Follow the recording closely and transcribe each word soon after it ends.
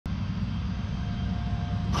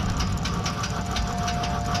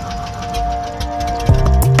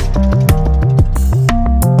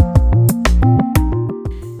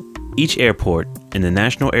Each airport in the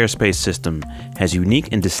National Airspace System has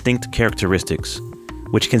unique and distinct characteristics,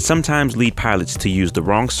 which can sometimes lead pilots to use the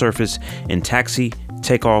wrong surface in taxi,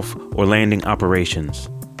 takeoff, or landing operations.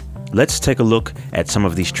 Let's take a look at some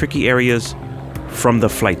of these tricky areas from the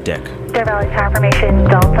flight deck. Deer Valley confirmation,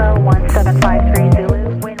 Delta 1753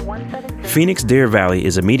 Zulu, wind 170. Phoenix Deer Valley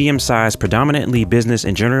is a medium-sized, predominantly business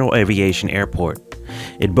and general aviation airport.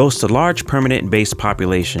 It boasts a large permanent base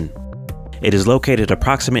population. It is located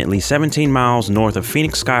approximately 17 miles north of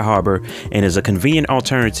Phoenix Sky Harbor and is a convenient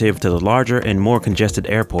alternative to the larger and more congested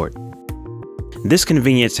airport. This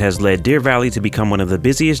convenience has led Deer Valley to become one of the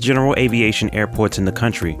busiest general aviation airports in the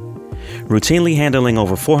country, routinely handling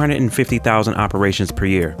over 450,000 operations per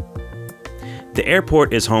year. The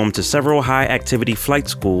airport is home to several high-activity flight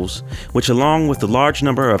schools, which along with the large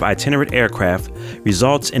number of itinerant aircraft,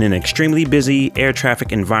 results in an extremely busy air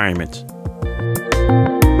traffic environment.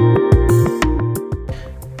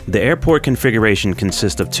 The airport configuration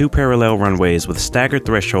consists of 2 parallel runways with staggered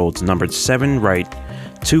thresholds numbered 7 right,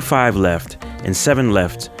 25 left, and 7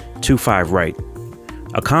 left, 25 right.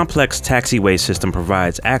 A complex taxiway system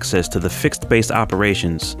provides access to the fixed base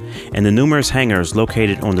operations and the numerous hangars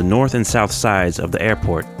located on the north and south sides of the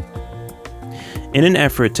airport. In an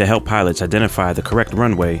effort to help pilots identify the correct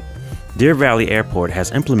runway, Deer Valley Airport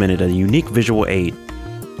has implemented a unique visual aid.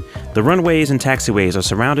 The runways and taxiways are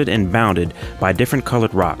surrounded and bounded by different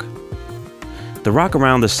colored rock. The rock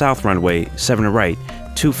around the south runway, 7 right,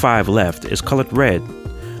 25 left, is colored red,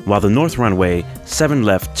 while the north runway, 7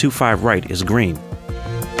 left, 25 right, is green.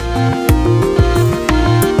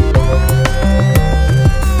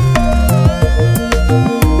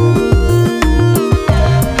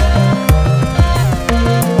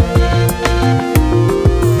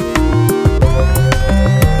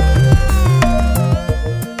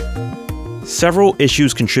 Several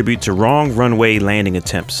issues contribute to wrong runway landing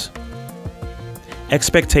attempts.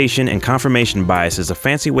 Expectation and confirmation bias is a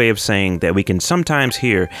fancy way of saying that we can sometimes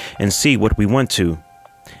hear and see what we want to,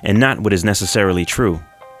 and not what is necessarily true.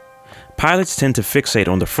 Pilots tend to fixate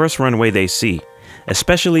on the first runway they see,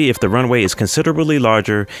 especially if the runway is considerably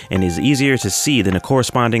larger and is easier to see than a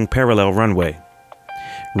corresponding parallel runway.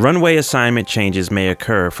 Runway assignment changes may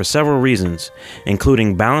occur for several reasons,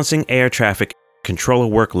 including balancing air traffic, controller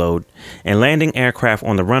workload, and landing aircraft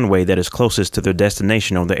on the runway that is closest to their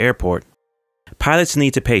destination on the airport. Pilots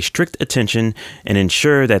need to pay strict attention and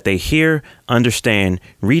ensure that they hear, understand,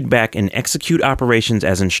 read back, and execute operations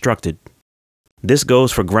as instructed. This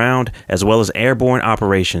goes for ground as well as airborne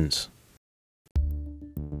operations.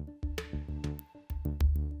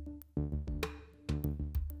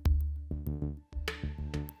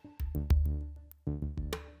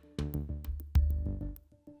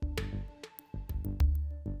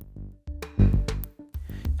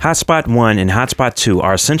 Hotspot 1 and Hotspot 2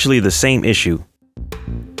 are essentially the same issue.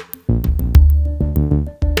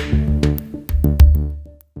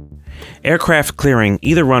 Aircraft clearing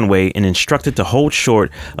either runway and instructed to hold short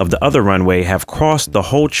of the other runway have crossed the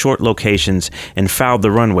hold short locations and fouled the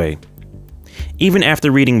runway. Even after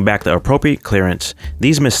reading back the appropriate clearance,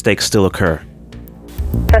 these mistakes still occur.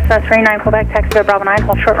 Cessna 39, Quebec, taxi to Bravo 9,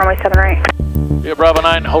 hold short runway 7 right. Yeah, Bravo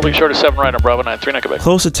 9, holding short of 7 right on Bravo 9, 39 Quebec.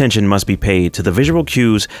 Close attention must be paid to the visual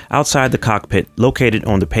cues outside the cockpit located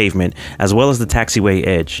on the pavement as well as the taxiway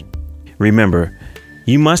edge. Remember,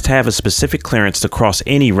 you must have a specific clearance to cross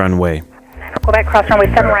any runway. Quebec, cross runway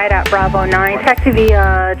 7 right at Bravo 9, taxi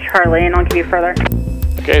via Charlie, and I'll give you further.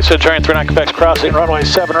 Okay, so Train 39 Quebec's crossing runway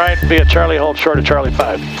 7 right via Charlie, hold short of Charlie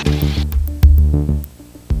 5.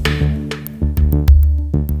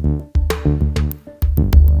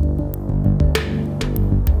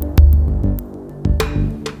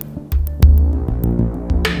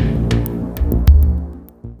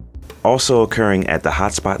 Also occurring at the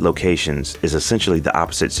hotspot locations is essentially the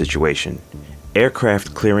opposite situation.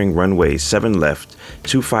 Aircraft clearing runways 7 left,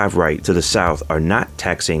 25 right to the south are not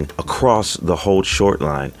taxiing across the hold short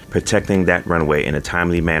line, protecting that runway in a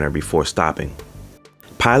timely manner before stopping.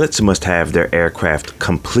 Pilots must have their aircraft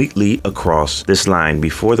completely across this line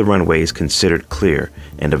before the runway is considered clear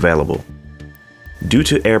and available. Due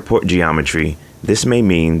to airport geometry, this may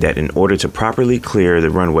mean that in order to properly clear the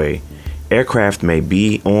runway, aircraft may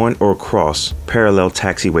be on or cross parallel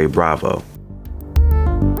taxiway Bravo.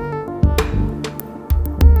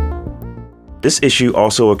 This issue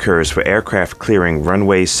also occurs for aircraft clearing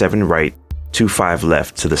runway 7 right, 25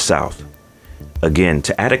 left to the south. Again,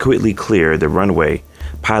 to adequately clear the runway,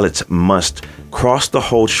 pilots must cross the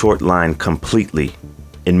hold short line completely.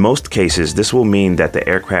 In most cases, this will mean that the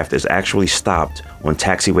aircraft is actually stopped on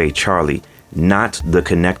taxiway Charlie, not the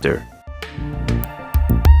connector.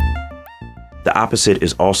 The opposite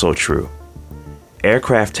is also true.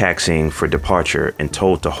 Aircraft taxiing for departure and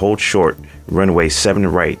told to hold short runway 7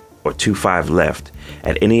 right or 25 left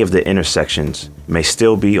at any of the intersections may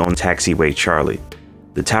still be on taxiway Charlie.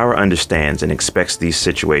 The tower understands and expects these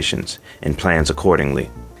situations and plans accordingly.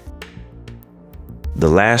 The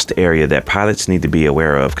last area that pilots need to be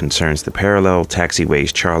aware of concerns the parallel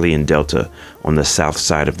taxiways Charlie and Delta on the south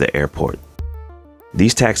side of the airport.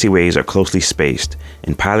 These taxiways are closely spaced,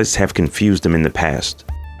 and pilots have confused them in the past.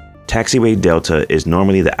 Taxiway Delta is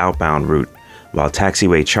normally the outbound route, while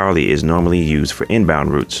Taxiway Charlie is normally used for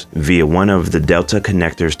inbound routes via one of the Delta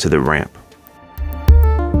connectors to the ramp.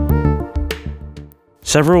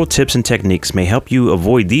 Several tips and techniques may help you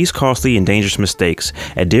avoid these costly and dangerous mistakes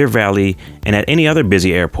at Deer Valley and at any other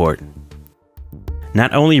busy airport.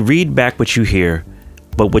 Not only read back what you hear,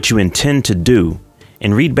 but what you intend to do,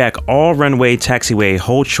 and read back all runway taxiway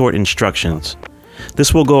hold short instructions.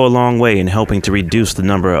 This will go a long way in helping to reduce the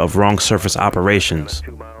number of wrong surface operations.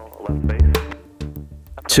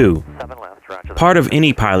 2. Part of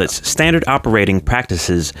any pilot's standard operating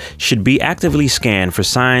practices should be actively scanned for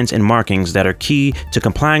signs and markings that are key to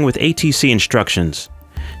complying with ATC instructions.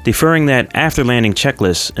 Deferring that after landing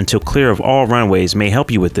checklist until clear of all runways may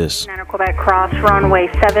help you with this. Quebec cross runway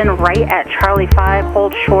 7 right at Charlie 5,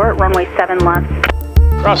 hold short, runway 7 left.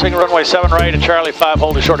 Crossing runway 7 right at Charlie 5,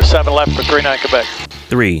 hold short of 7 left for 39 Quebec.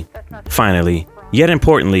 3. Finally, yet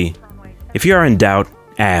importantly, if you are in doubt,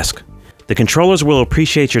 ask. The controllers will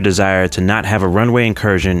appreciate your desire to not have a runway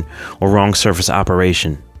incursion or wrong surface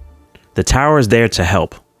operation. The tower is there to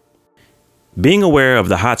help. Being aware of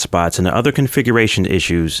the hotspots and the other configuration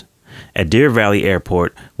issues at Deer Valley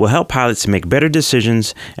Airport will help pilots make better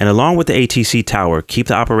decisions and, along with the ATC tower, keep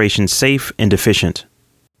the operation safe and efficient.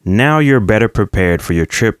 Now you're better prepared for your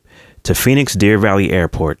trip to Phoenix Deer Valley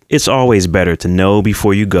Airport. It's always better to know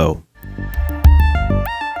before you go.